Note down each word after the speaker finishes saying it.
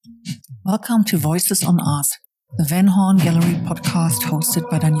Welcome to Voices on Art, the Van Horn Gallery podcast hosted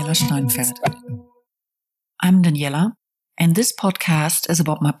by Daniela Steinfeld. I'm Daniela, and this podcast is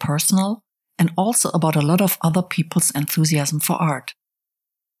about my personal and also about a lot of other people's enthusiasm for art.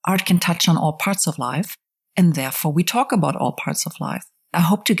 Art can touch on all parts of life, and therefore we talk about all parts of life. I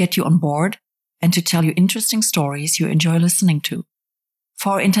hope to get you on board and to tell you interesting stories you enjoy listening to.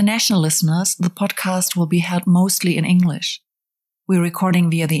 For our international listeners, the podcast will be held mostly in English. We're recording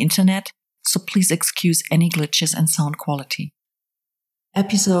via the internet, so please excuse any glitches and sound quality.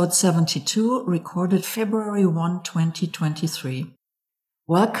 Episode 72, recorded February 1, 2023.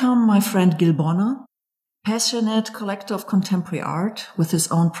 Welcome, my friend Gil Bronner, passionate collector of contemporary art with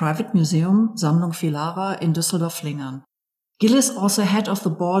his own private museum, Sammlung Filara, in Düsseldorf-Lingern. Gil is also head of the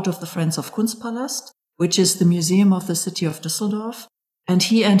board of the Friends of Kunstpalast, which is the museum of the city of Düsseldorf, and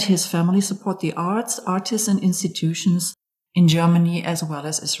he and his family support the arts, artists, and institutions in Germany as well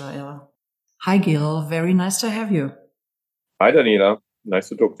as Israel. Hi, Gil. Very nice to have you. Hi, Daniela. Nice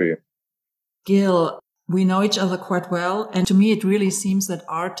to talk to you. Gil, we know each other quite well, and to me it really seems that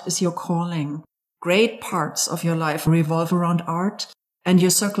art is your calling. Great parts of your life revolve around art, and your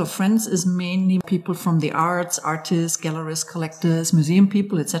circle of friends is mainly people from the arts, artists, gallerists, collectors, museum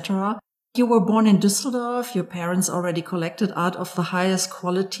people, etc. You were born in Düsseldorf. Your parents already collected art of the highest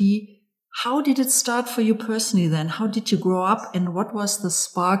quality. How did it start for you personally then? How did you grow up, and what was the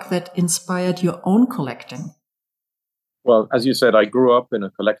spark that inspired your own collecting? Well, as you said, I grew up in a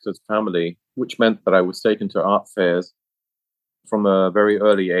collector's family, which meant that I was taken to art fairs from a very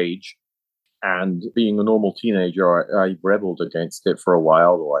early age. And being a normal teenager, I rebelled against it for a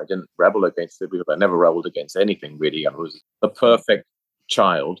while, or I didn't rebel against it because I never rebelled against anything, really. I was a perfect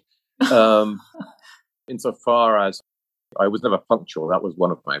child. Insofar as I was never punctual, that was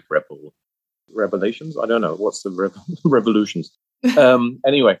one of my revelations. I don't know. What's the revolutions?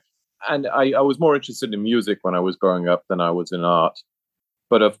 Anyway, and I was more interested in music when I was growing up than I was in art.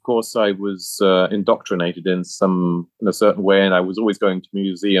 But of course, I was indoctrinated in a certain way, and I was always going to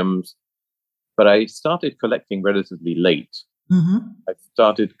museums. But I started collecting relatively late. Mm-hmm. I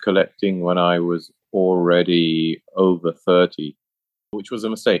started collecting when I was already over 30, which was a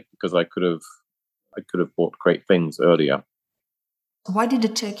mistake because I could have bought great things earlier. Why did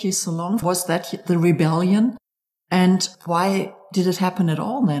it take you so long? Was that the rebellion? And why did it happen at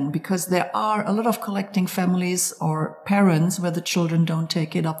all then? Because there are a lot of collecting families or parents where the children don't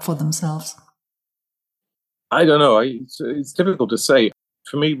take it up for themselves. I don't know. It's difficult to say.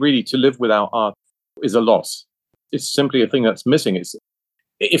 For me, really, to live without art is a loss. It's simply a thing that's missing. It's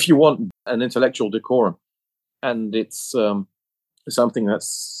if you want an intellectual decorum, and it's something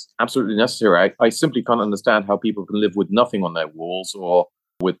that's absolutely necessary. I simply can't understand how people can live with nothing on their walls or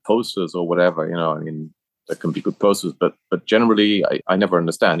with posters or whatever. I mean, there can be good posters, but generally, I never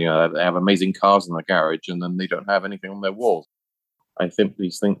understand. They have amazing cars in the garage, and then they don't have anything on their walls. I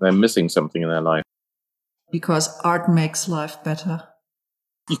simply think they're missing something in their life. Because art makes life better.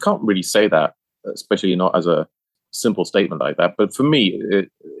 You can't really say that, especially not as a simple statement like that. But for me,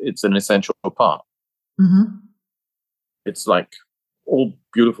 it's an essential part. Mm-hmm. It's like all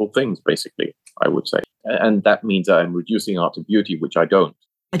beautiful things, basically, I would say. And that means I'm reducing art to beauty, which I don't.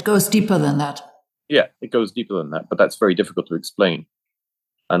 It goes deeper than that. Yeah, it goes deeper than that, but that's very difficult to explain.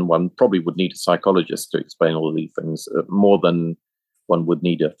 And one probably would need a psychologist to explain all of these things more than one would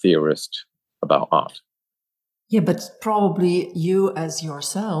need a theorist about art. Yeah, but probably you as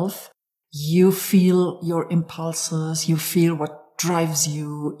yourself, you feel your impulses, you feel what drives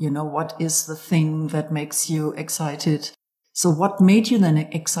you, what is the thing that makes you excited. So what made you then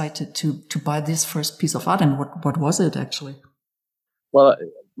excited to buy this first piece of art, and what was it actually? Well,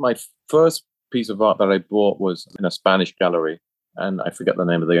 my first piece of art that I bought was in a Spanish gallery, and I forget the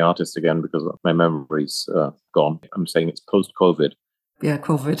name of the artist again because my memory's gone. I'm saying it's post-COVID. Yeah,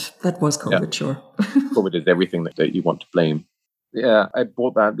 COVID. That was COVID, yeah. Sure. COVID is everything that you want to blame. Yeah, I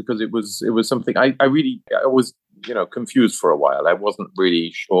bought that because it was something I was confused for a while. I wasn't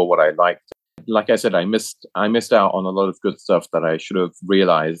really sure what I liked. Like I said, I missed out on a lot of good stuff that I should have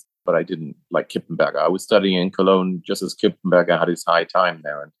realized, but I didn't. Like Kippenberger, I was studying in Cologne just as Kippenberger had his high time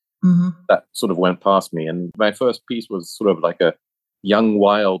there, and that sort of went past me. And my first piece was sort of like a young,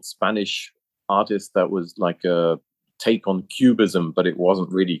 wild Spanish artist that was like a take on Cubism, but it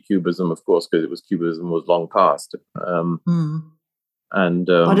wasn't really Cubism, of course, because Cubism was long past. But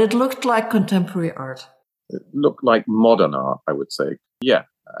it looked like contemporary art. It looked like modern art, I would say. Yeah,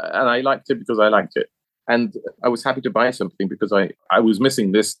 and I liked it because I liked it, and I was happy to buy something because I was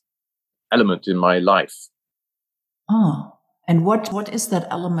missing this element in my life. Oh, and what is that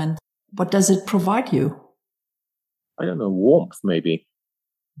element? What does it provide you? I don't know, warmth maybe.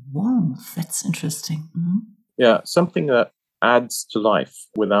 Warmth, that's interesting. Mm-hmm. Yeah, something that adds to life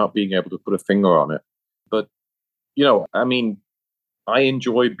without being able to put a finger on it. But, I mean, I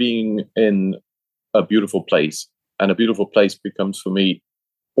enjoy being in a beautiful place, and a beautiful place becomes for me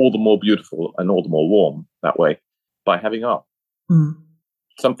all the more beautiful and all the more warm that way by having art. Mm.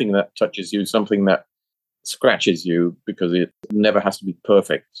 Something that touches you, something that scratches you, because it never has to be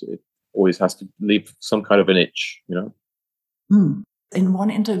perfect. It always has to leave some kind of an itch, Mm. In one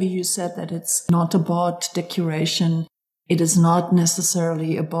interview, you said that it's not about decoration. It is not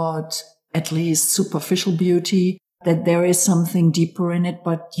necessarily about at least superficial beauty, that there is something deeper in it,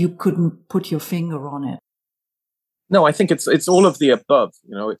 but you couldn't put your finger on it. No, I think it's all of the above.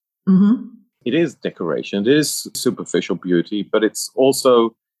 Mm-hmm. It is decoration, it is superficial beauty, but it's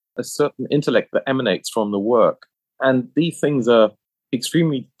also a certain intellect that emanates from the work. And these things are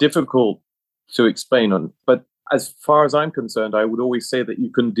extremely difficult to explain on. But as far as I'm concerned, I would always say that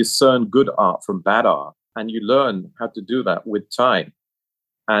you can discern good art from bad art, and you learn how to do that with time.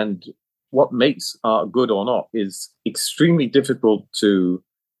 And what makes art good or not is extremely difficult to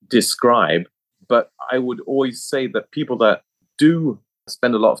describe. But I would always say that people that do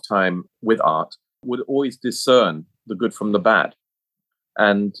spend a lot of time with art would always discern the good from the bad.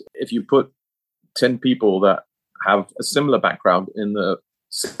 And if you put 10 people that have a similar background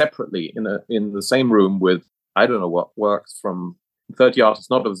separately in the same room with, I don't know what works, from 30 artists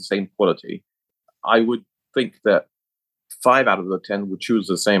not of the same quality, I would think that 5 out of the 10 would choose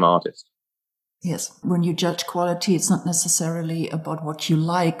the same artist. Yes. When you judge quality, it's not necessarily about what you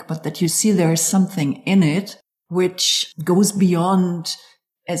like, but that you see there is something in it which goes beyond,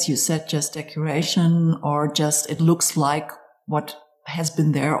 as you said, just decoration, or just it looks like what has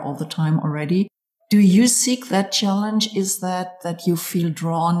been there all the time already. Do you seek that challenge? Is that you feel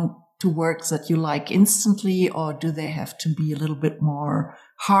drawn to works that you like instantly, or do they have to be a little bit more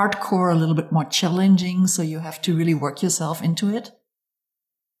hardcore, a little bit more challenging, so you have to really work yourself into it?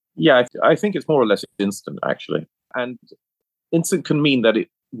 Yeah, I think it's more or less instant, actually. And instant can mean that it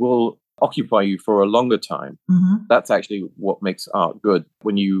will occupy you for a longer time. Mm-hmm. That's actually what makes art good,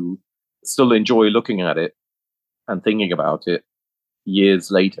 when you still enjoy looking at it and thinking about it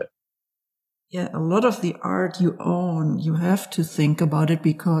years later. Yeah, a lot of the art you own, you have to think about it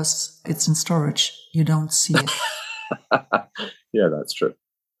because it's in storage. You don't see it. Yeah, that's true.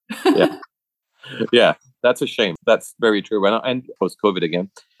 Yeah. Yeah, that's a shame. That's very true. And post-COVID again,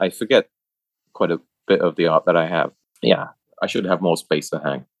 I forget quite a bit of the art that I have. Yeah, I should have more space to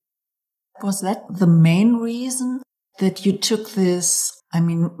hang. Was that the main reason that you took this,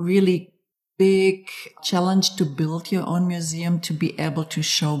 really big challenge to build your own museum, to be able to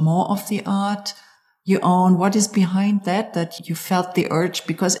show more of the art you own? What is behind that you felt the urge?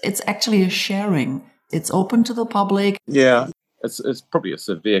 Because it's actually a sharing. It's open to the public. Yeah, it's probably a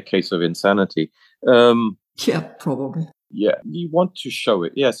severe case of insanity. Yeah, probably. Yeah, you want to show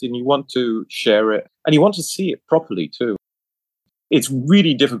it, yes, and you want to share it, and you want to see it properly too. It's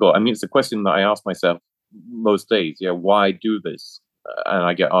really difficult. I mean, it's a question that I ask myself most days. Yeah, why do this? And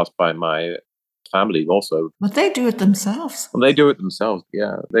I get asked by my family also. But they do it themselves. Well, they do it themselves,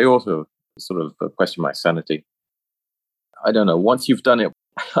 yeah. They also sort of question my sanity. I don't know. Once you've done it,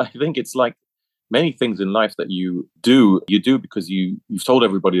 I think it's like many things in life that you do because you've told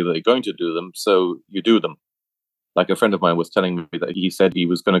everybody that you're going to do them, so you do them. Like a friend of mine was telling me that he said he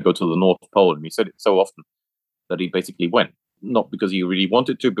was going to go to the North Pole, and he said it so often that he basically went. Not because he really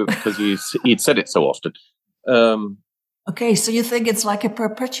wanted to, but because he'd said it so often. Okay, so you think it's like a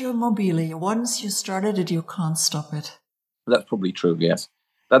perpetuum mobile. Once you started it, you can't stop it. That's probably true, yes.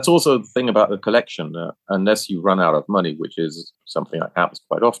 That's also the thing about the collection. Unless you run out of money, which is something that happens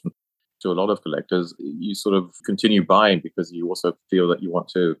quite often to a lot of collectors, you sort of continue buying because you also feel that you want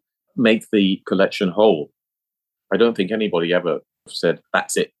to make the collection whole. I don't think anybody ever said,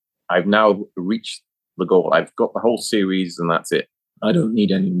 that's it. I've now reached the goal. I've got the whole series and that's it. I don't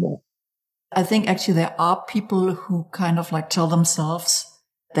need any more. I think actually there are people who kind of like tell themselves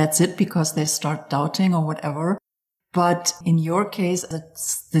that's it because they start doubting or whatever. But in your case,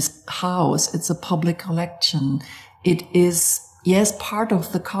 it's this house. It's a public collection. It is, yes, part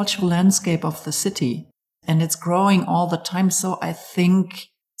of the cultural landscape of the city, and it's growing all the time. So I think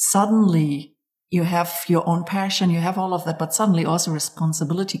suddenly you have your own passion, you have all of that, but suddenly also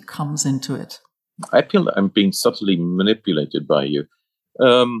responsibility comes into it. I feel that I'm being subtly manipulated by you.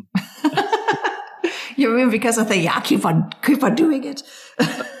 You mean because I think, yeah, keep on doing it.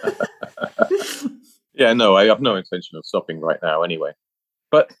 Yeah, no, I have no intention of stopping right now anyway.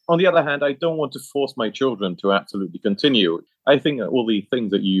 But on the other hand, I don't want to force my children to absolutely continue. I think that all the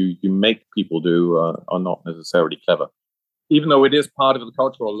things that you make people do are not necessarily clever. even though it is part of the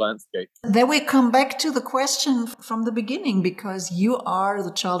cultural landscape. Then we come back to the question from the beginning, because you are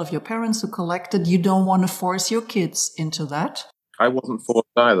the child of your parents who collected. You don't want to force your kids into that. I wasn't forced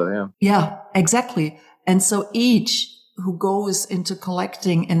either, yeah. Yeah, exactly. And so each who goes into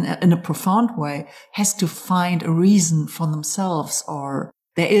collecting in a profound way has to find a reason for themselves, or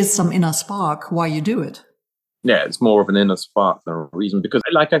there is some inner spark why you do it. Yeah, it's more of an inner spark than a reason. Because,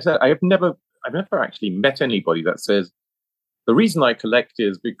 like I said, I've never actually met anybody that says, the reason I collect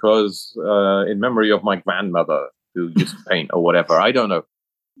is because in memory of my grandmother who used to paint or whatever. I don't know.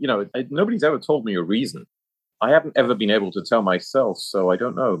 Nobody's ever told me a reason. I haven't ever been able to tell myself. So I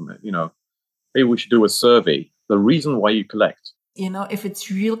don't know. Maybe we should do a survey. The reason why you collect. If it's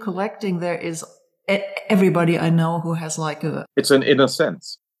real collecting, there is everybody I know who has it's an inner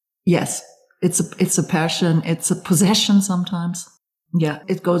sense. Yes. It's a passion. It's a possession sometimes. Yeah,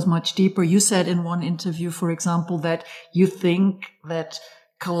 it goes much deeper. You said in one interview, for example, that you think that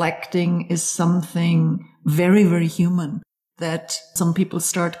collecting is something very, very human, that some people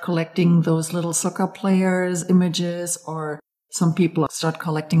start collecting those little soccer players' images, or some people start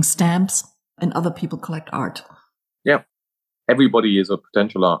collecting stamps, and other people collect art. Yeah, everybody is a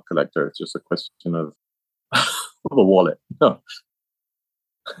potential art collector. It's just a question of the wallet. No.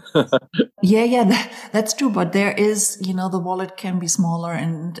 Yeah, that's true. But there is, the wallet can be smaller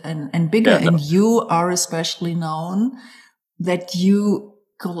and bigger. And you are especially known that you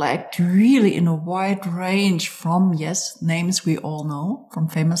collect really in a wide range from, yes, names we all know, from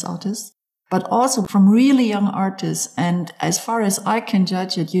famous artists, but also from really young artists. And as far as I can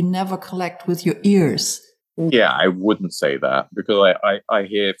judge it, you never collect with your ears. Yeah, I wouldn't say that, because I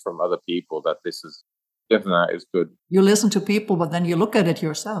hear from other people that this is that is good. You listen to people, but then you look at it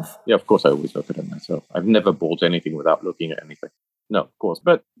yourself. Yeah, of course I always look at it myself. I've never bought anything without looking at anything. No, of course.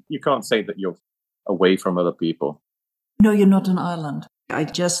 But you can't say that you're away from other people. No, you're not an island. I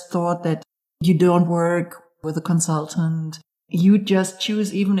just thought that you don't work with a consultant. You just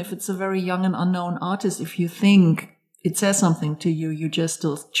choose, even if it's a very young and unknown artist, if you think it says something to you, you just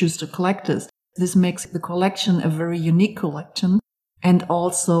still choose to collect it. This makes the collection a very unique collection. And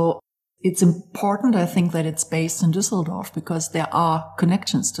also, it's important, I think, that it's based in Düsseldorf, because there are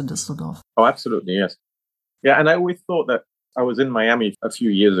connections to Düsseldorf. Oh, absolutely, yes. Yeah, and I always thought that I was in Miami a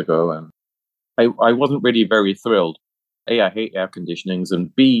few years ago, and I wasn't really very thrilled. A, I hate air conditionings,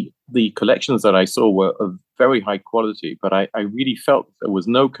 and B, the collections that I saw were of very high quality, but I really felt there was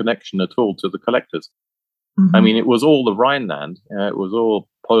no connection at all to the collectors. Mm-hmm. I mean, it was all the Rhineland. It was all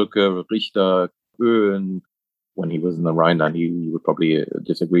Polke, Richter, Oehn. When he was in the Rhineland, he would probably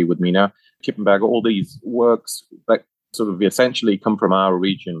disagree with me now. Kippenberger, all these works that sort of essentially come from our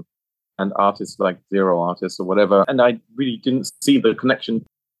region, and artists like Zero Artists or whatever. And I really didn't see the connection,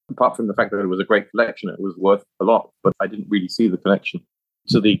 apart from the fact that it was a great collection. It was worth a lot, but I didn't really see the connection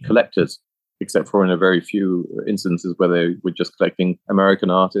to the collectors, except for in a very few instances where they were just collecting American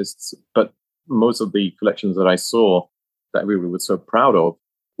artists. But most of the collections that I saw that we were so proud of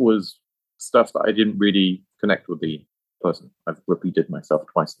was stuff that I didn't really connect with the person. I've repeated myself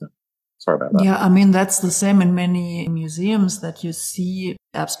twice now. Sorry about that. Yeah, I mean, that's the same in many museums, that you see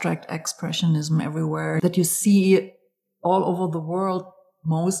abstract expressionism everywhere, that you see all over the world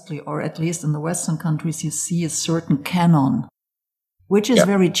mostly, or at least in the Western countries, you see a certain canon, which is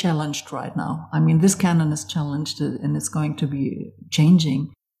very challenged right now. I mean, this canon is challenged and it's going to be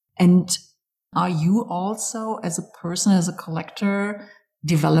changing. And are you also, as a person, as a collector,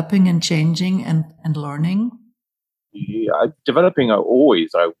 developing and changing and learning? Yeah, developing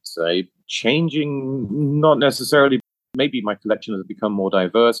always, I would say. Changing, not necessarily. Maybe my collection has become more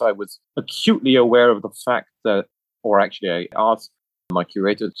diverse. I was acutely aware of the fact that, or actually I asked my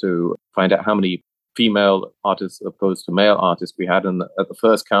curator to find out how many female artists opposed to male artists we had. And at the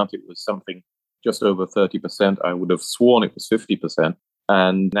first count, it was something just over 30%. I would have sworn it was 50%.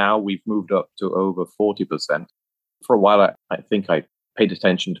 And now we've moved up to over 40%. For a while, I think I paid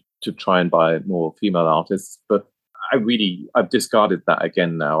attention to try and buy more female artists, but I've discarded that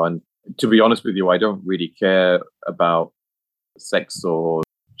again now. And to be honest with you, I don't really care about sex or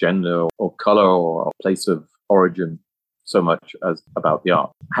gender or color or place of origin so much as about the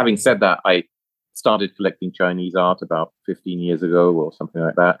art. Having said that, I started collecting Chinese art about 15 years ago or something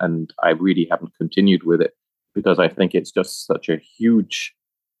like that, and I really haven't continued with it because I think it's just such a huge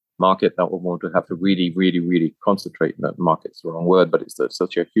market that we'll want to have to really, really, really concentrate. That market's the wrong word, but it's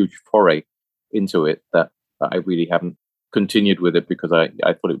such a huge foray into it that I really haven't continued with it because I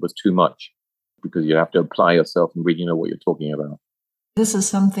thought it was too much, because you have to apply yourself and really know what you're talking about. This is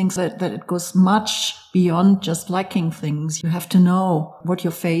something that it goes much beyond just liking things. You have to know what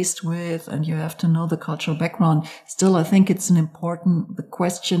you're faced with and you have to know the cultural background. Still, I think it's the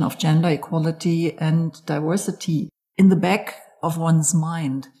question of gender equality and diversity in the back of one's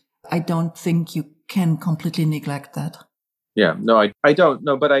mind. I don't think you can completely neglect that. Yeah, no, I don't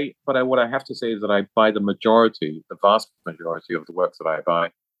know, but what I have to say is that I buy the vast majority of the works that I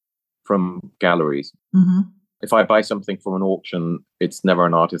buy from galleries. Mm-hmm. If I buy something from an auction, it's never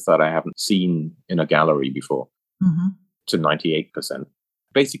an artist that I haven't seen in a gallery before, mm-hmm. to 98%.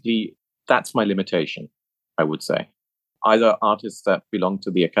 Basically, that's my limitation, I would say. Either artists that belong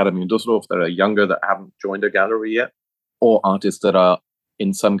to the Academy in Dusseldorf that are younger that haven't joined a gallery yet, or artists that are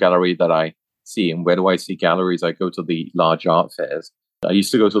in some gallery that I see. And where do I see galleries? I go to the large art fairs. I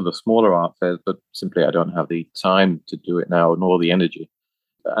used to go to the smaller art fairs, but simply I don't have the time to do it now, nor the energy.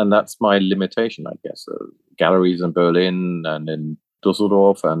 And that's my limitation, I guess. Galleries in Berlin and in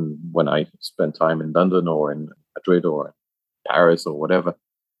Dusseldorf, and when I spend time in London or in Madrid or in Paris or whatever,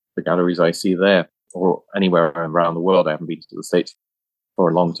 the galleries I see there, or anywhere around the world. I haven't been to the States for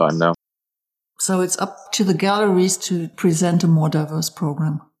a long time now. So it's up to the galleries to present a more diverse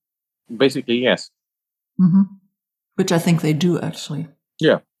program. Basically, yes. Mm-hmm. Which I think they do, actually.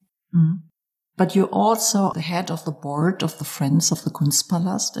 Yeah. Mm-hmm. But you're also the head of the board of the Friends of the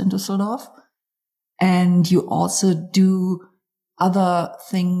Kunstpalast in Düsseldorf. And you also do other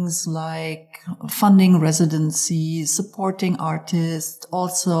things like funding residencies, supporting artists,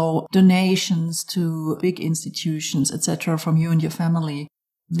 also donations to big institutions, etc., from you and your family.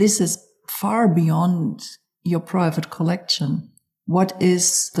 This is far beyond your private collection. What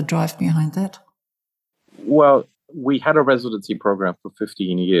is the drive behind that? Well, we had a residency program for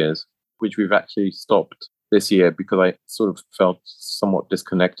 15 years, which we've actually stopped this year because I sort of felt somewhat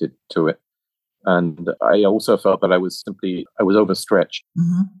disconnected to it. And I also felt that I was overstretched.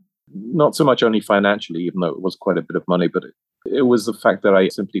 Mm-hmm. Not so much only financially, even though it was quite a bit of money, but it was the fact that I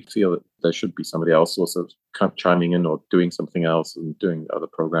simply feel that there should be somebody else also chiming in or doing something else and doing other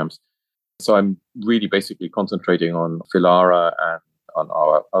programs. So I'm really basically concentrating on Filara and on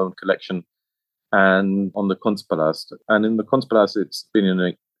our own collection and on the Kunstpalast. And in the Kunstpalast, it's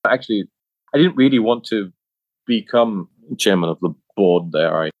been actually, I didn't really want to become chairman of the board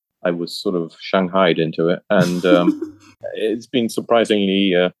there. I was sort of shanghaied into it, and it's been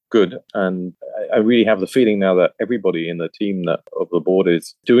surprisingly good. And I really have the feeling now that everybody in the team of the board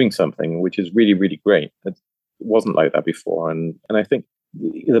is doing something, which is really, really great. It wasn't like that before. And I think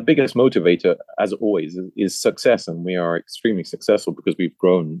the biggest motivator, as always, is success. And we are extremely successful because we've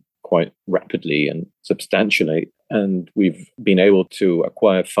grown quite rapidly and substantially. And we've been able to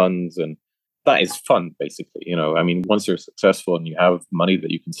acquire funds, and that is fun, basically. You know, I mean, once you're successful and you have money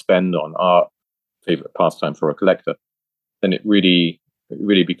that you can spend on art, favorite pastime for a collector, then it really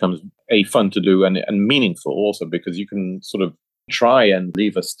becomes fun to do and meaningful also, because you can sort of try and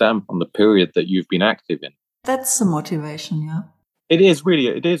leave a stamp on the period that you've been active in. That's the motivation, yeah. It is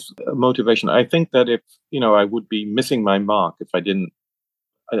a motivation. I think that if, I would be missing my mark if I didn't,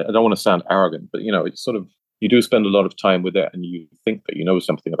 I don't want to sound arrogant, but, it's sort of, you do spend a lot of time with it and you think that you know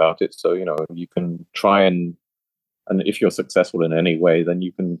something about it. So, you can try and if you're successful in any way, then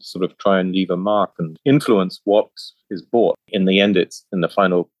you can sort of try and leave a mark and influence what is bought. In the end, in the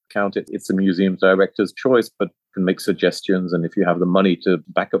final count, it's the museum director's choice, but can make suggestions. And if you have the money to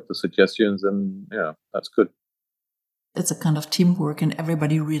back up the suggestions, then, that's good. It's a kind of teamwork and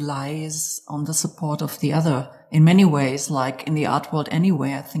everybody relies on the support of the other in many ways, like in the art world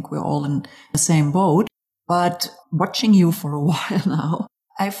anyway. I think we're all in the same boat. But watching you for a while now,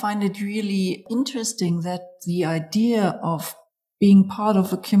 I find it really interesting that the idea of being part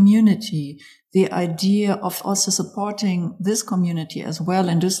of a community, the idea of also supporting this community as well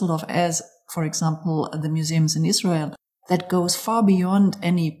in Düsseldorf as, for example, the museums in Israel, that goes far beyond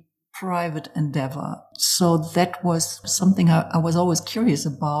any private endeavor. So that was something I was always curious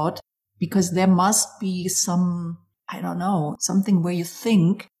about, because there must be something where you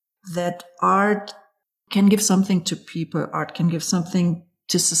think that art can give something to people, art can give something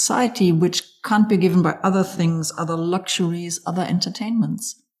to society, which can't be given by other things, other luxuries, other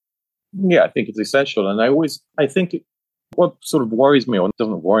entertainments. Yeah, I think it's essential. And I think what sort of worries me, or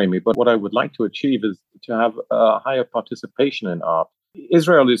doesn't worry me, but what I would like to achieve is to have a higher participation in art.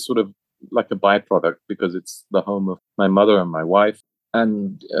 Israel is sort of like a byproduct because it's the home of my mother and my wife.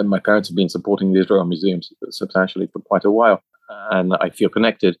 And my parents have been supporting the Israel Museum substantially for quite a while. And I feel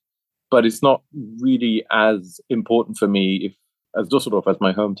connected. But it's not really as important for me as Düsseldorf as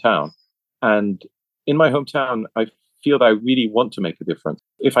my hometown. And in my hometown, I feel that I really want to make a difference.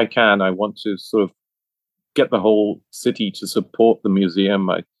 If I can, I want to sort of get the whole city to support the museum.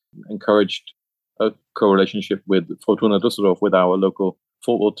 I encouraged a co-relationship with Fortuna Düsseldorf, with our local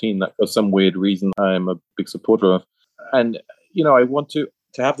football team that for some weird reason I'm a big supporter of. And, I want to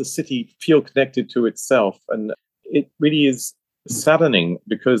have the city feel connected to itself. And it really is saddening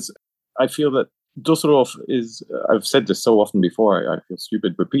because I feel that Düsseldorf is, I've said this so often before, I feel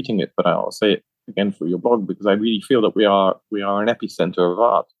stupid repeating it, but I'll say it again for your blog, because I really feel that we are an epicenter of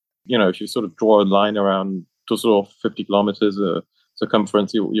art. If you sort of draw a line around Düsseldorf, 50 kilometers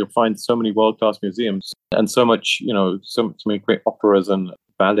circumference, you'll find so many world-class museums and so much, so many great operas and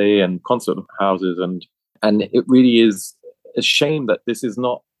ballet and concert houses. And it really is a shame that this is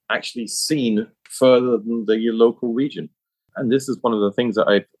not actually seen further than the local region. And this is one of the things that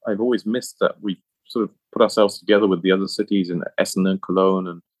I've always missed, that we sort of put ourselves together with the other cities in Essen and Cologne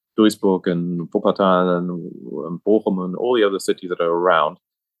and Duisburg and Wuppertal and Bochum and all the other cities that are around,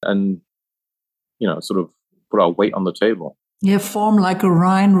 and sort of put our weight on the table. Yeah, form like a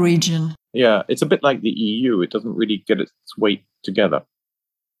Rhine region. Yeah, it's a bit like the EU. It doesn't really get its weight together.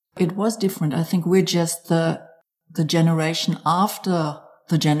 It was different. I think we're just the generation after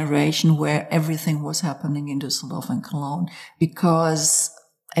the generation where everything was happening in Düsseldorf and Cologne, because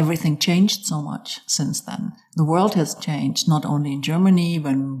everything changed so much since then. The world has changed, not only in Germany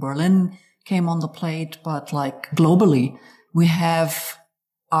when Berlin came on the plate, but like globally. We have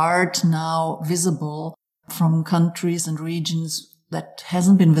art now visible from countries and regions that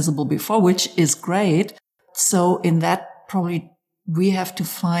hasn't been visible before, which is great. So in that, probably we have to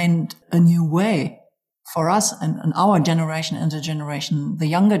find a new way for us and our generation and the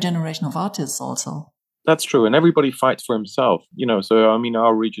younger generation of artists also. That's true. And everybody fights for himself, so,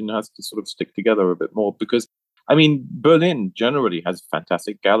 our region has to sort of stick together a bit more because, Berlin generally has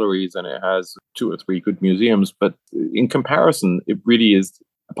fantastic galleries and it has 2 or 3 good museums. But in comparison, it really is,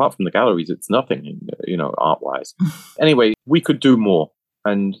 apart from the galleries, it's nothing, art-wise. Anyway, we could do more.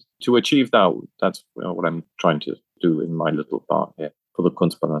 And to achieve that, that's what I'm trying to do in my little part here for the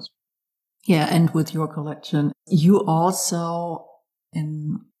Kunstpalast. Yeah, and with your collection, you also,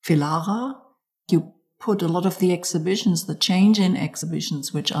 in Velara, you put a lot of the exhibitions, the change in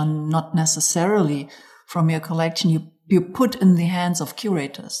exhibitions, which are not necessarily from your collection, you put in the hands of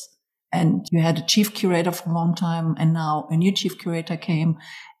curators. And you had a chief curator for a long time, and now a new chief curator came,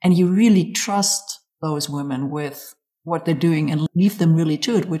 and you really trust those women with what they're doing and leave them really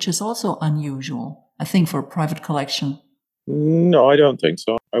to it, which is also unusual, I think, for a private collection. No, I don't think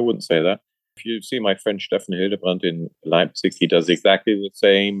so. I wouldn't say that. If you see my friend Steffen Hildebrandt in Leipzig, he does exactly the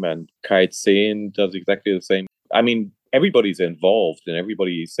same, and Kai Zehn does exactly the same. Everybody's involved and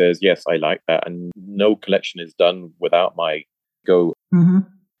everybody says, yes, I like that. And no collection is done without my go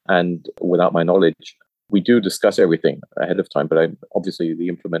and without my knowledge. We do discuss everything ahead of time, but obviously the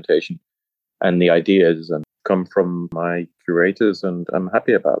implementation and the ideas come from my curators, and I'm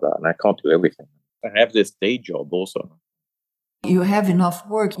happy about that. And I can't do everything. I have this day job also. You have enough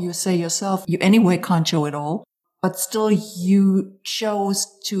work, you say yourself, you anyway can't show it all, but still you chose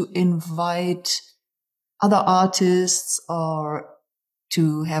to invite other artists or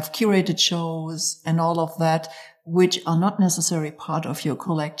to have curated shows and all of that, which are not necessarily part of your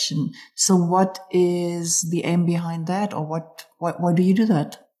collection. So what is the aim behind that, or why do you do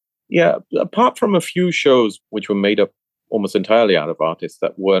that? Yeah, apart from a few shows which were made up almost entirely out of artists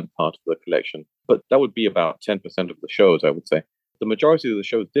that weren't part of the collection, but that would be about 10% of the shows, I would say. The majority of the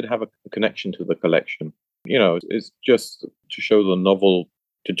shows did have a connection to the collection. It's just to show the novel,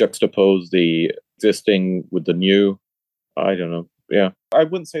 to juxtapose the existing with the new. I don't know. Yeah. I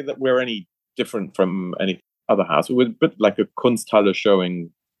wouldn't say that we're any different from any other house. We're a bit like a Kunsthalle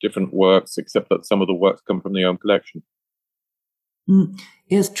showing different works, except that some of the works come from the own collection.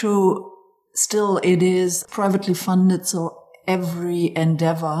 It's true. Still, it is privately funded, so every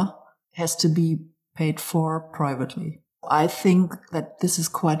endeavor has to be paid for privately. I think that this is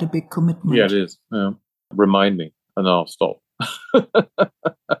quite a big commitment. Yeah, it is. Yeah. Remind me, and I'll stop.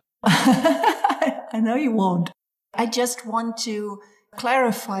 I know you won't. I just want to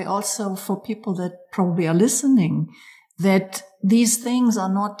clarify also for people that probably are listening that these things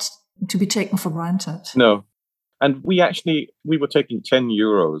are not to be taken for granted. No. And we were taking 10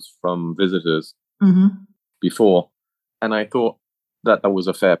 euros from visitors before. And I thought that was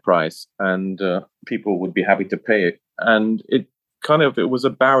a fair price and people would be happy to pay it. And it was a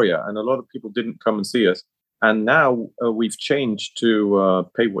barrier and a lot of people didn't come and see us. And now we've changed to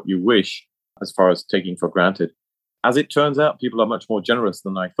pay what you wish as far as taking for granted. As it turns out, people are much more generous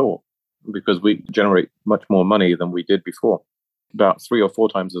than I thought because we generate much more money than we did before, about 3 or 4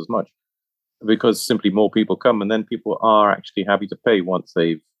 times as much. Because simply more people come, and then people are actually happy to pay once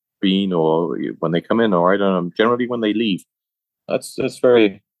they've been, or when they come in, or I don't know, generally when they leave. That's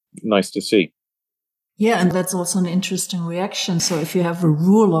very nice to see. Yeah, and that's also an interesting reaction. So if you have a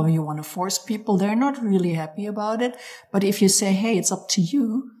rule or you want to force people, they're not really happy about it. But if you say, hey, it's up to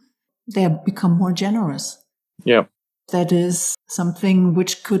you, they become more generous. Yeah. That is something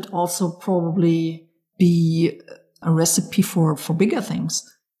which could also probably be a recipe for bigger things,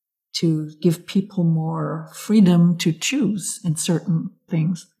 to give people more freedom to choose in certain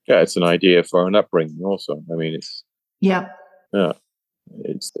things. Yeah, it's an idea for an upbringing also. I mean, it's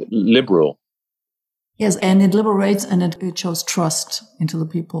liberal. Yes, and it liberates and it shows trust into the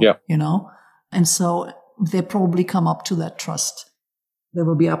people, And so they probably come up to that trust. They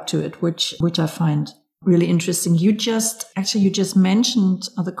will be up to it, which I find really interesting. You just mentioned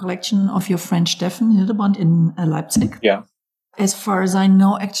the collection of your friend Steffen Hildebrandt in Leipzig. Yeah. As far as I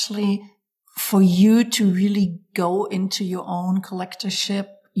know, actually, for you to really go into your own collectorship,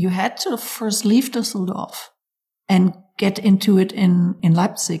 you had to first leave Düsseldorf and get into it in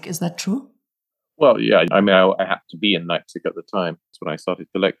Leipzig. Is that true? Well, yeah. I mean, I had to be in Leipzig at the time. That's when I started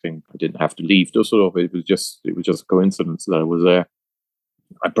collecting. I didn't have to leave Düsseldorf. It was just a coincidence that I was there.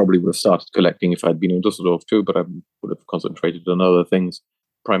 I probably would have started collecting if I'd been in Düsseldorf too, but I would have concentrated on other things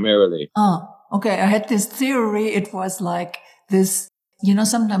primarily. Oh, okay. I had this theory. It was like this,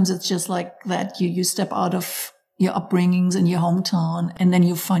 sometimes it's just like that. You step out of your upbringings in your hometown and then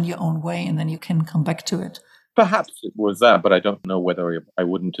you find your own way and then you can come back to it. Perhaps it was that, but I don't know whether I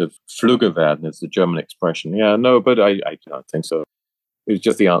wouldn't have Flügge werden, is the German expression. Yeah, no, but I don't think so. It was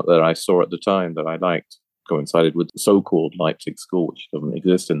just the art that I saw at the time that I liked, coincided with the so-called Leipzig School, which doesn't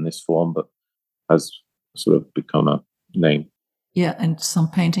exist in this form, but has sort of become a name. Yeah, and some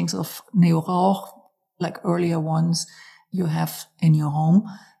paintings of Neo Rauch, like earlier ones, you have in your home.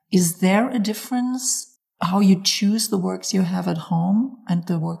 Is there a difference how you choose the works you have at home and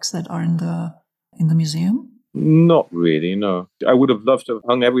the works that are in the museum? Not really, no. I would have loved to have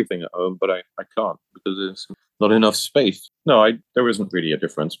hung everything at home, but I can't because there's not enough space. No, there isn't really a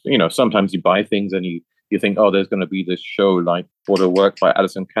difference. Sometimes you buy things and you think, oh, there's going to be this show like for the work by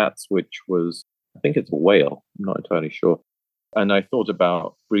Alison Katz, which was, I think it's a whale. I'm not entirely sure. And I thought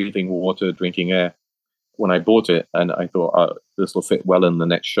about breathing water, drinking air when I bought it. And I thought, oh, this will fit well in the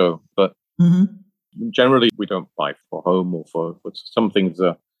next show. But generally, we don't buy for home or for some things.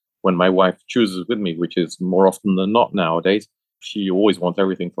 When my wife chooses with me, which is more often than not nowadays, she always wants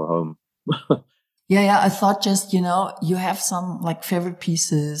everything for home. Yeah. I thought just, you have some like favorite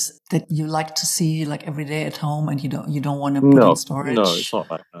pieces that you like to see like every day at home and you don't want to put in storage. No, it's not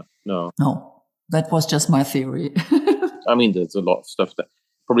like that. No, that was just my theory. I mean, there's a lot of stuff that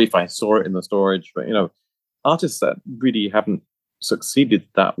probably if I saw it in the storage, but artists that really haven't succeeded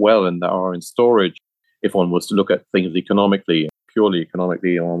that well and that are in storage, if one was to look at things purely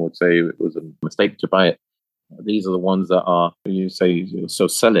economically, one would say it was a mistake to buy it. These are the ones that are, you say, so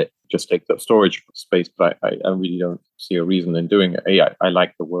sell it, just take up storage space. But I really don't see a reason in doing it. I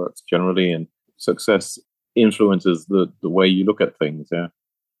like the works generally, and success influences the way you look at things. Yeah.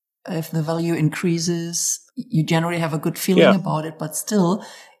 If the value increases, you generally have a good feeling about it. But still,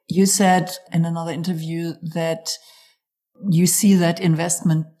 you said in another interview that you see that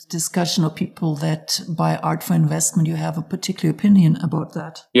investment discussion or people that buy art for investment, you have a particular opinion about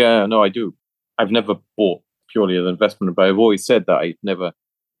that. Yeah, no, I do. I've never bought purely as an investment, but I've always said that I've never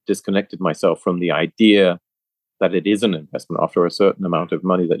disconnected myself from the idea that it is an investment after a certain amount of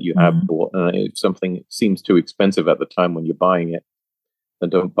money that you have bought. And if something seems too expensive at the time when you're buying it, then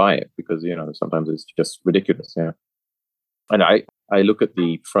don't buy it because, sometimes it's just ridiculous. Yeah. And I look at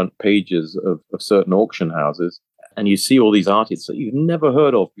the front pages of certain auction houses and you see all these artists that you've never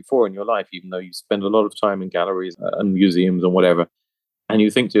heard of before in your life, even though you spend a lot of time in galleries and museums and whatever. And you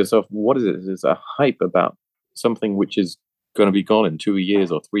think to yourself, what is it? There's a hype about something which is going to be gone in 2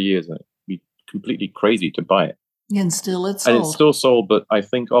 years or 3 years. And it'd be completely crazy to buy it. And still it's sold. And it's still sold. But I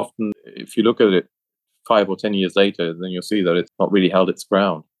think often if you look at it 5 or 10 years later, then you'll see that it's not really held its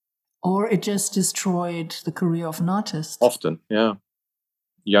ground. Or it just destroyed the career of an artist. Often, yeah.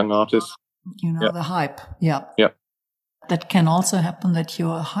 Young artists. The hype. Yeah. Yeah. That can also happen that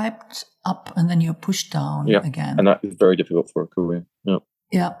you're hyped up and then you're pushed down again. And that is very difficult for a career. Yeah.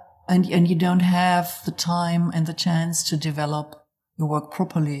 Yeah. And you don't have the time and the chance to develop your work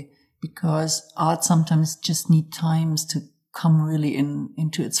properly because art sometimes just need times to come really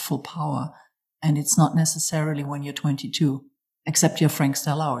into its full power. And it's not necessarily when you're 22, except you're Frank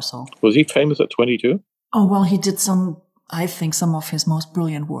Stella or so. Was he famous at 22? Oh, well, he did some of his most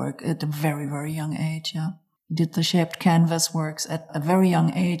brilliant work at a very, very young age, yeah. He did the shaped canvas works at a very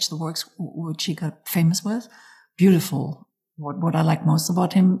young age, the works which he got famous with. Beautiful what I like most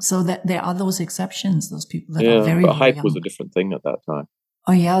about him. So that there are those exceptions, those people that are very, but very hype young. was a different thing at that time.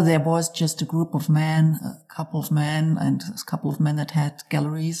 Oh yeah, there was just a group of men, a couple of men and a couple of men that had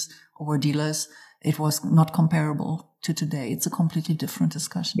galleries or were dealers. It was not comparable to today. It's a completely different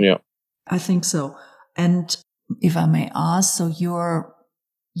discussion. Yeah. I think so. And if I may ask, so you're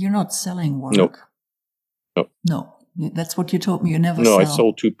not selling work? No. That's what you told me. You never sell. No, I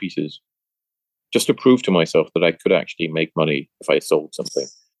sold 2 pieces just to prove to myself that I could actually make money if I sold something.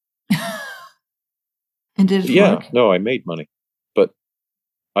 And did it work? No, I made money, but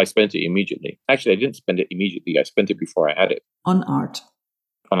I spent it immediately. Actually, I didn't spend it immediately. I spent it before I had it. On art.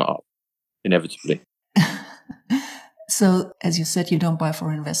 On art, inevitably. So, as you said, you don't buy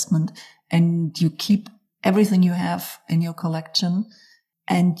for investment and you keep everything you have in your collection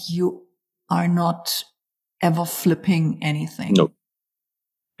and you are not ever flipping anything.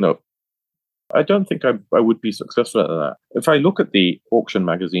 No. I don't think I would be successful at that. If I look at the auction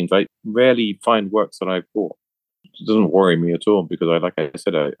magazines, I rarely find works that I've bought. It doesn't worry me at all because, like I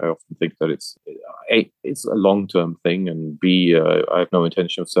said, I often think that it's a long-term thing, and B, I have no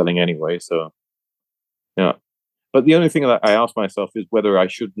intention of selling anyway. So, yeah. But the only thing that I ask myself is whether I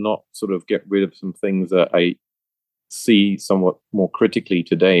should not sort of get rid of some things that I see somewhat more critically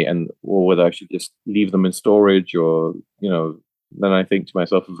today, or whether I should just leave them in storage, or then I think to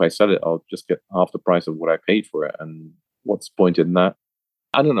myself, if I sell it, I'll just get half the price of what I paid for it, and what's the point in that?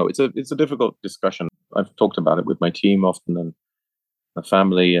 I don't know. It's a difficult discussion. I've talked about it with my team often and my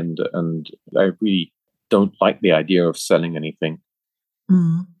family, and I really don't like the idea of selling anything.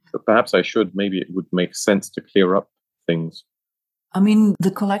 Mm. But perhaps I should. Maybe it would make sense to clear up things. I mean,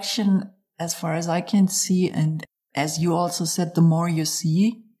 the collection, as far as I can see, and as you also said, the more you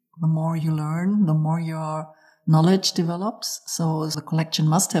see, the more you learn, the more your knowledge develops. So the collection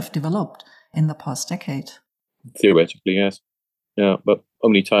must have developed in the past decade. Theoretically, yes. Yeah, but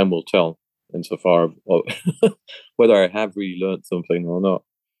only time will tell insofar as whether I have really learned something or not.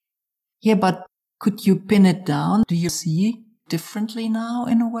 Yeah, but could you pin it down? Do you see differently now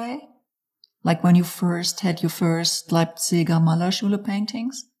in a way? Like when you first had your first Leipziger Malerschule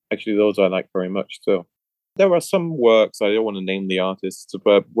paintings? Actually, those I like very much still. There are some works, I don't want to name the artists,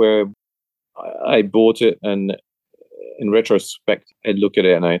 but where I bought it and in retrospect, I look at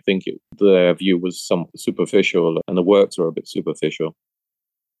it and I think the view was somewhat superficial and the works are a bit superficial.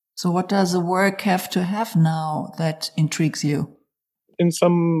 So what does the work have to have now that intrigues you? In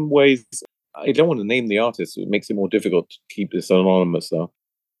some ways, I don't want to name the artist. It makes it more difficult to keep this anonymous, though.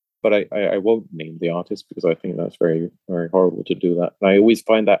 But I won't name the artist because I think that's very, very horrible to do that. And I always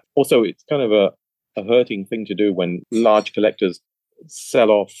find that also it's kind of a hurting thing to do when large collectors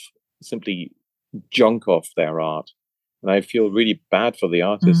sell off, simply junk off their art. And I feel really bad for the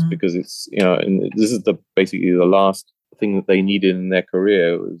artist because it's, and this is basically the last thing that they needed in their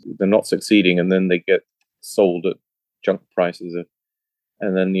career. They're not succeeding and then they get sold at junk prices.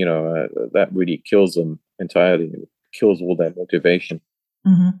 And then, that really kills them entirely. It kills all their motivation.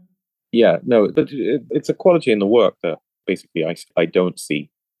 Mm-hmm. Yeah, no, but it's a quality in the work that basically I don't see,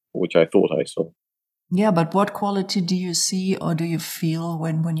 which I thought I saw. Yeah, but what quality do you see or do you feel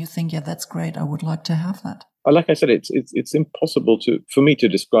when you think, yeah, that's great, I would like to have that? Like I said, it's impossible for me to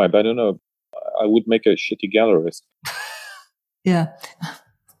describe. I don't know. I would make a shitty gallerist. Yeah,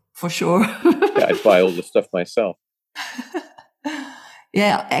 for sure. Yeah, I'd buy all the stuff myself.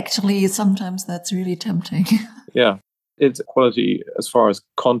 Yeah, actually, sometimes that's really tempting. Yeah. It's quality as far as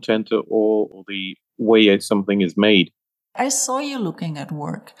content or the way something is made. I saw you looking at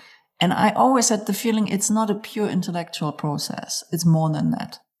work, and I always had the feeling it's not a pure intellectual process. It's more than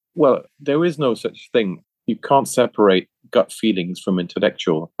that. Well, there is no such thing. You can't separate gut feelings from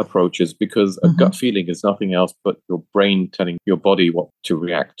intellectual approaches because a gut feeling is nothing else but your brain telling your body what to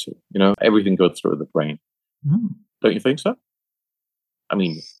react to. Everything goes through the brain. Don't you think so? I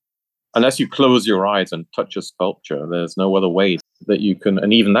mean, unless you close your eyes and touch a sculpture, there's no other way that you can,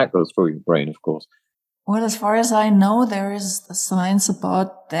 and even that goes through your brain, of course. Well, as far as I know, there is a science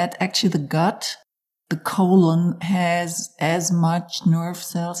about that. Actually, the gut, the colon has as much nerve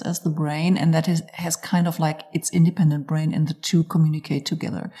cells as the brain, and that has kind of like its independent brain, and the two communicate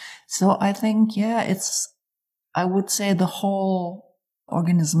together. So I think, I would say the whole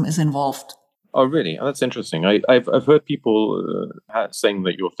organism is involved. Oh, really? Oh, that's interesting. I've heard people saying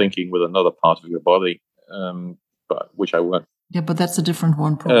that you're thinking with another part of your body, but which I won't. Yeah, but that's a different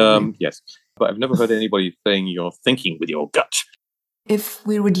one, probably. Yes, but I've never heard anybody saying you're thinking with your gut. If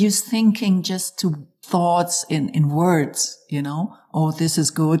we reduce thinking just to thoughts in words, oh, this is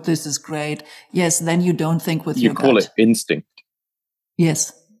good, this is great. Yes, then you don't think with your gut. You call it instinct.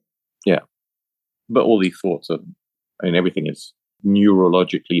 Yes. Yeah. But all these thoughts are I mean, everything is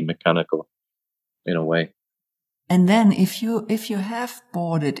neurologically mechanical in a way. And then if you have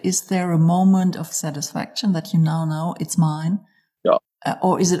bought it, is there a moment of satisfaction that you now know it's mine? Yeah.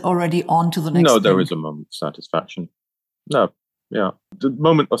 Or is it already on to the next No, thing? there is a moment of satisfaction. No, yeah. The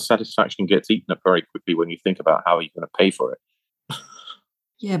moment of satisfaction gets eaten up very quickly when you think about how you're going to pay for it.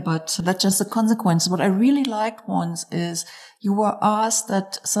 Yeah, but that's just a consequence. What I really liked once is you were asked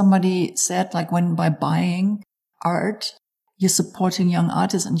that somebody said, like, when by buying art, you're supporting young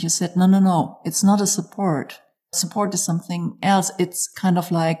artists, and you said, no, it's not a support. Support is something else. It's kind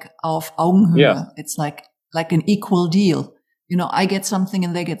of like auf Augenhöhe. Yeah. It's like an equal deal. You know, I get something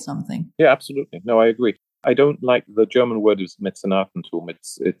and they get something. Yeah, absolutely. No, I agree. I don't like the German word is Mäzenatentum.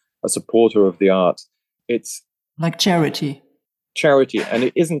 It's a supporter of the arts. It's like charity. Charity, and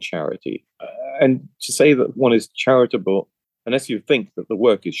it isn't charity. And to say that one is charitable, unless you think that the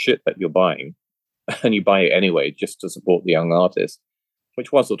work is shit that you're buying, and you buy it anyway just to support the young artist,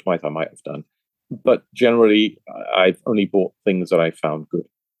 which once or twice I might have done. But generally, I've only bought things that I found good.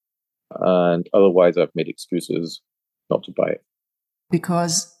 And otherwise, I've made excuses not to buy it.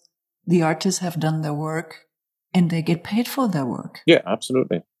 Because the artists have done their work and they get paid for their work. Yeah,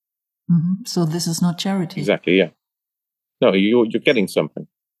 absolutely. Mm-hmm. So this is not charity. Exactly, yeah. No, you're getting something.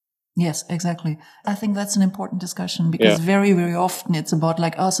 Yes, exactly. I think that's an important discussion because very, very often it's about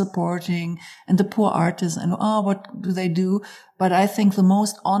like us supporting and the poor artists and what do they do? But I think the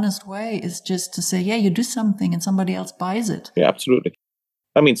most honest way is just to say, yeah, you do something and somebody else buys it. Yeah, absolutely.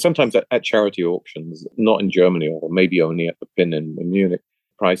 I mean, sometimes at charity auctions, not in Germany or maybe only at the Pin in Munich,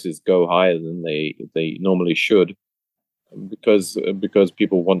 prices go higher than they normally should because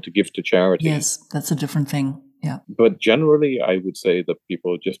people want to give to charity. Yes, that's a different thing. Yeah. But generally, I would say that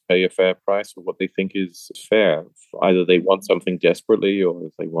people just pay a fair price for what they think is fair. Either they want something desperately, or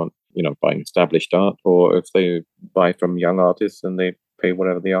if they want, buying established art, or if they buy from young artists and they pay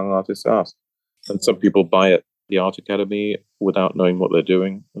whatever the young artists ask. And some people buy at the Art Academy without knowing what they're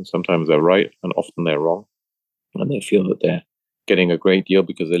doing. And sometimes they're right, and often they're wrong. And they feel that they're getting a great deal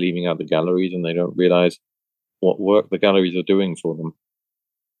because they're leaving out the galleries and they don't realize what work the galleries are doing for them.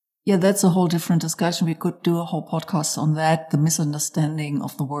 Yeah, that's a whole different discussion. We could do a whole podcast on that, the misunderstanding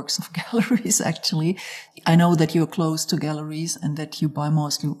of the works of galleries, actually. I know that you're close to galleries and that you buy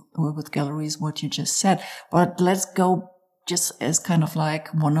mostly with galleries, what you just said. But let's go just as kind of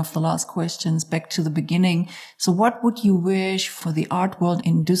like one of the last questions back to the beginning. So what would you wish for the art world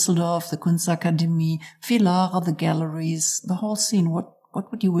in Düsseldorf, the Kunstakademie, Villara, the galleries, the whole scene? What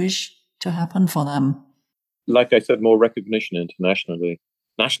would you wish to happen for them? Like I said, more recognition internationally.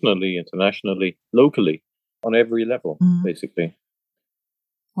 Nationally, internationally, locally, on every level, basically.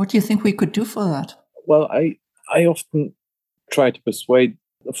 What do you think we could do for that? Well, I often try to persuade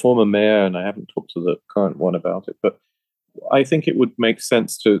the former mayor, and I haven't talked to the current one about it, but I think it would make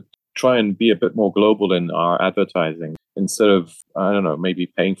sense to try and be a bit more global in our advertising instead of, I don't know,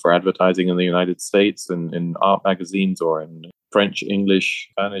 maybe paying for advertising in the United States and in art magazines or in French, English,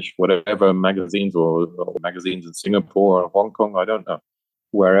 Spanish, whatever magazines or magazines in Singapore or Hong Kong, I don't know.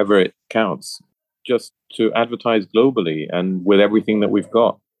 Wherever it counts, just to advertise globally and with everything that we've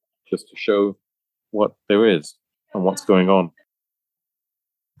got, just to show what there is and what's going on.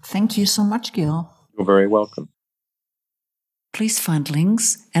 Thank you so much, Gil. You're very welcome. Please find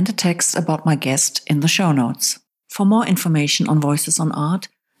links and a text about my guest in the show notes. For more information on Voices on Art,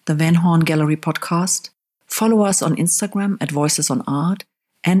 the Van Horn Gallery podcast, follow us on Instagram at Voices on Art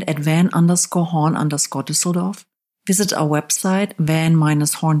and at van_horn_Düsseldorf. Visit our website,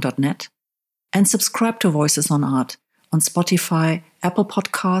 van-horn.net, and subscribe to Voices on Art on Spotify, Apple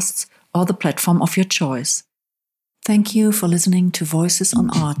Podcasts, or the platform of your choice. Thank you for listening to Voices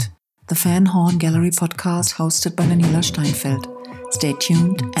on Art, the Van Horn Gallery podcast hosted by Daniela Steinfeld. Stay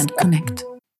tuned and connect.